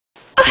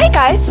Hey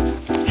guys,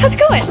 how's it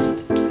going?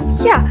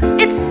 Yeah,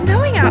 it's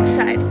snowing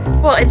outside.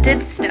 Well, it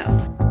did snow.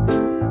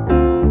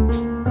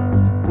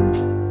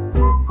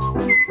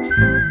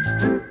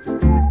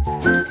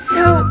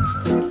 So,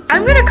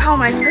 I'm gonna call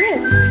my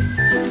friends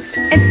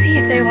and see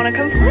if they wanna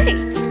come play.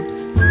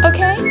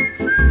 Okay?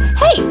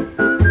 Hey!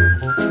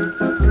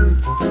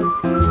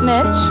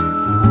 Mitch?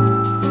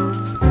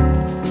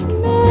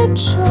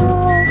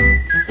 Mitchell?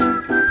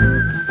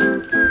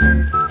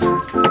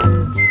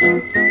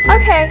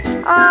 Okay,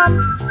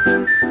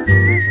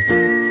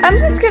 I'm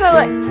just gonna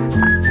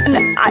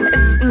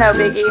it's no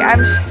biggie. I'm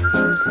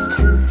just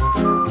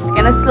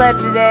gonna sled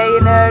today, you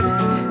know,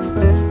 just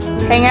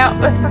hang out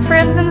with my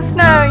friends in the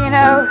snow, you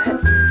know.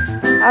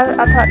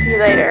 I'll talk to you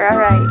later,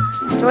 alright.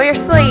 Enjoy your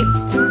sleep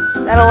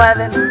at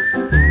 11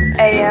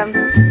 a.m.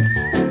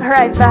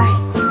 Alright, bye.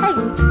 Hey.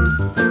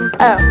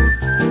 Oh,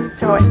 it's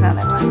your voicemail,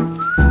 never mind.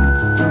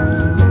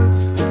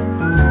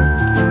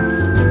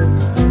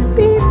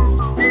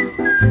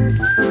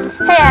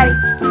 Hey Addie,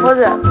 what's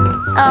up?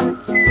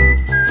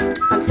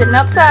 I'm sitting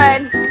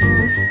outside,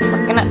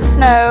 looking at the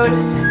snow,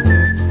 just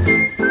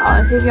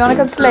calling to see if you want to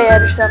come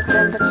sled or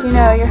something, but you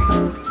know, you're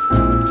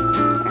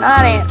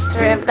not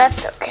answering, but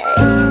that's okay.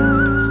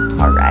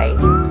 Alright.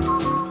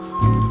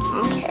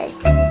 Okay.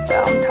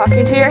 Well, I'm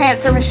talking to your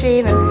answer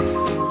machine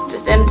and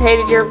just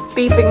imitated your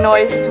beeping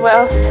noise as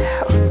well, so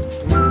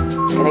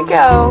I'm gonna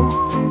go.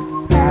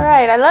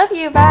 Alright, I love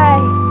you,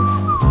 bye.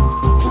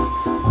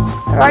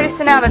 I've already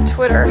sent out on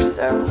Twitter,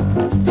 so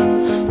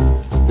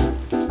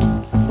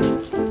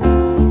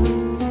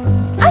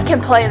I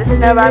can play in the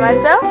snow by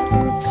myself.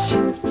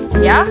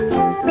 Yeah?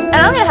 And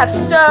I'm gonna have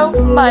so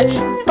much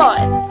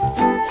fun.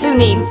 Who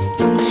needs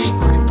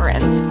my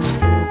friends?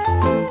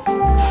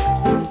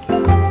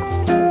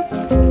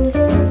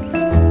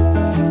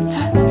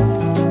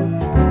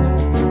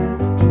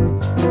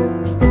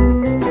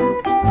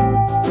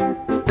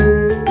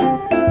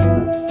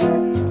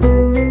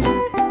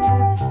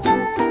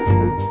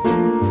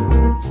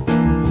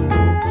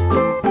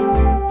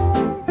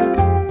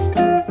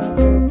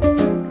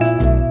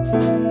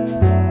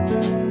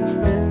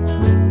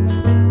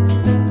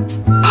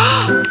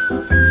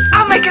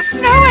 Make a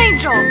snow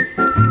angel!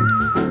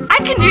 I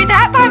can do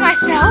that by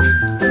myself!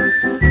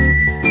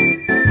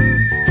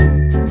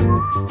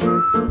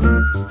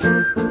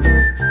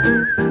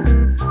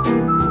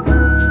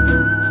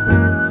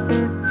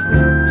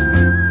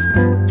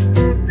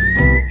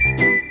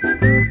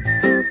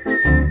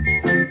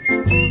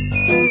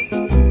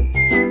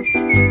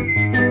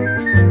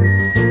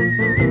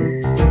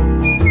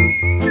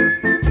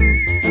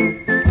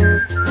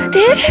 I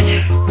did it!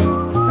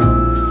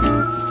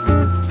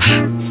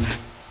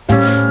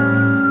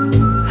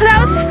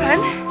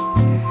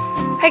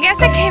 I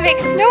guess I can't make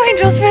snow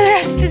angels for the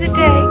rest of the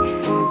day.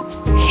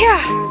 Yeah.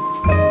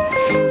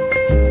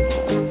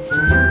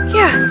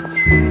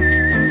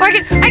 Or I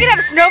could have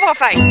a snowball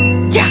fight.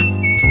 Yeah.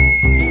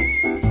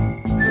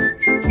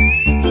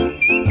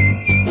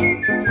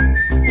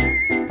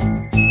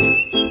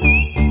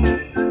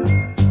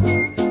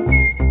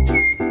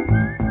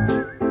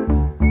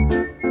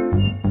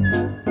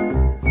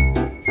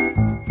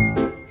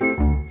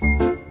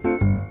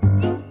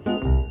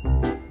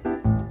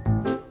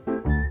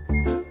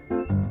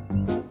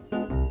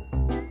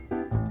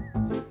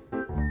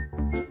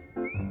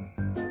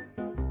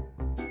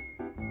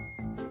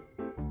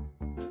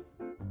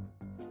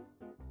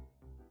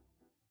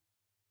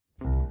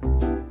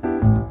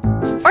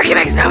 Or can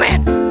make a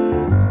snowman.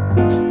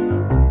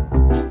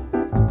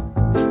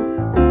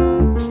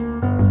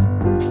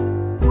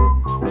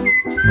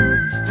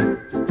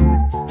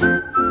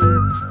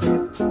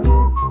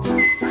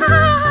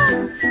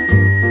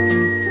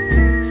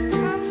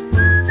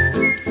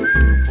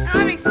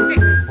 Having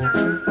sticks.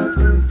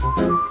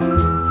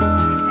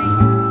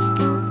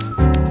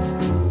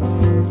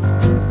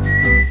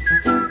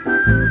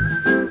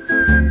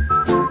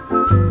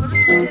 We'll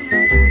just pretend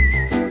this.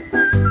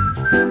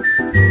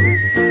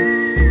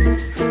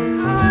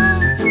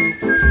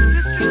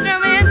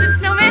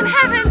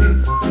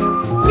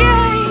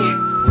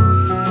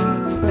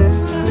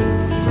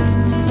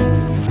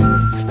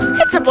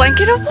 It's a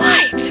blanket of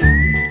white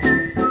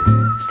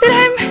that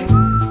I'm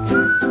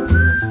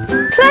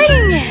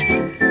playing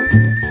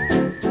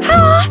in.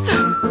 How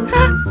awesome!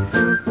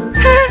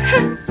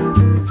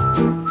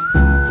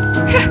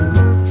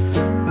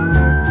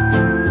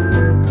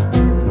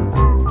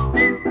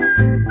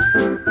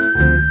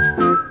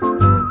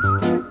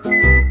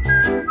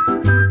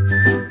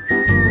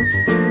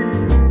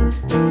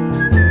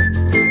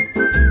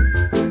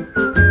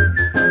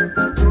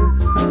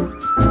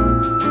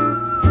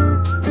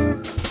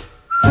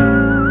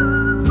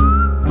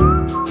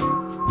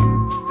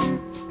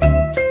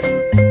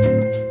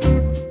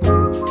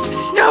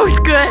 Snow's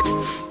good.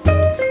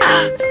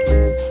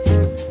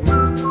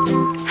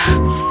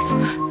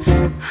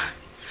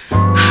 I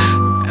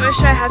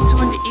wish I had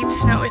someone to eat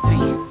snow with me.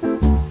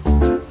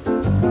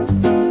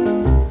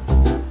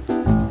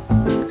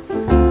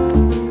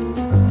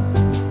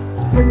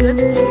 It's good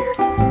to see her.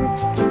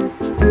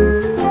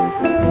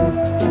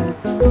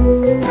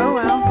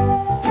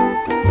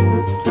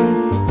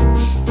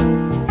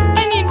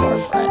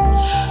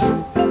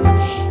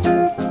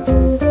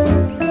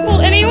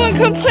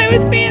 come play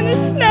with me in the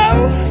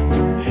snow?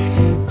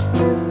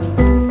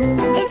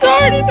 It's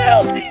already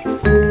melting.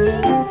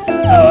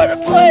 I want to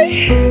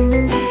play.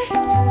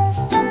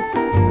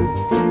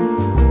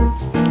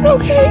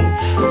 Okay.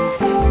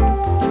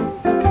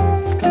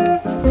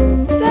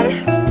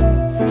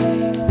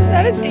 Is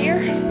that a deer?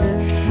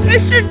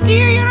 Mr.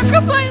 Deer, you want to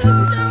come play in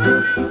the snow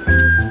with me?